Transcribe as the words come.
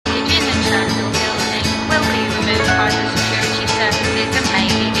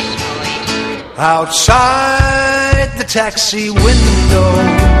outside the taxi window,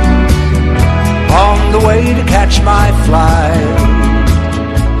 on the way to catch my flight.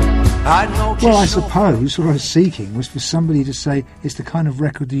 Well, I suppose what I was seeking was for somebody to say it's the kind of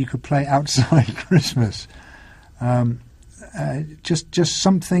record that you could play outside Christmas. Just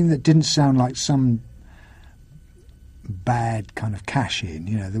something that didn't sound like some bad kind of cash in,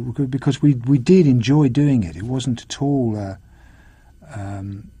 you know, because we did enjoy doing it. It wasn't at all.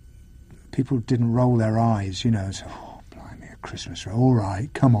 People didn't roll their eyes, you know. So, oh, blimey, a Christmas! All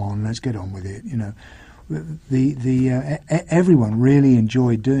right, come on, let's get on with it, you know. Everyone really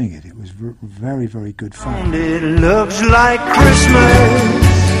enjoyed doing it. It was very, very good fun. It looks like Christmas,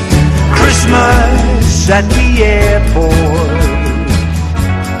 Christmas at the airport.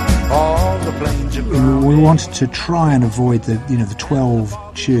 All the planes are gone. We wanted to try and avoid the 12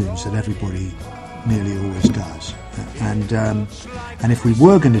 tunes that everybody nearly always does, and if we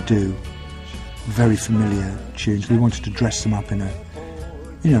were going to do very familiar tunes, we wanted to dress them up in a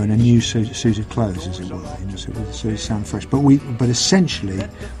new suit of clothes, as it were, you know, so it sound fresh. But essentially,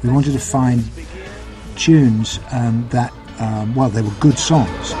 we wanted to find tunes that they were good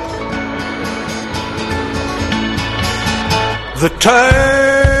songs. The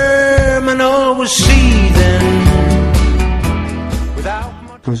terminal was seething.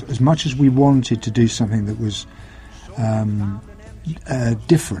 Because as much as we wanted to do something that was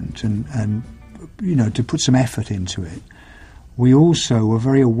different and you know, to put some effort into it, we also were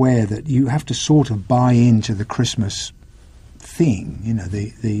very aware that you have to sort of buy into the Christmas thing, you know,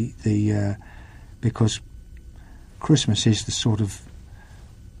 because Christmas is the sort of,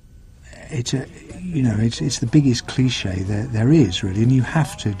 it's the biggest cliche there is, really, and you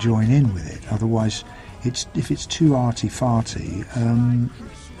have to join in with it. Otherwise, if it's too arty-farty,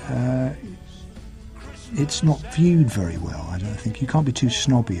 it's not viewed very well, I don't think. You can't be too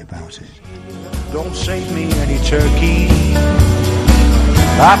snobby about it. Don't save me any turkey.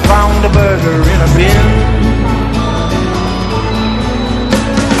 I found a burger in a bin.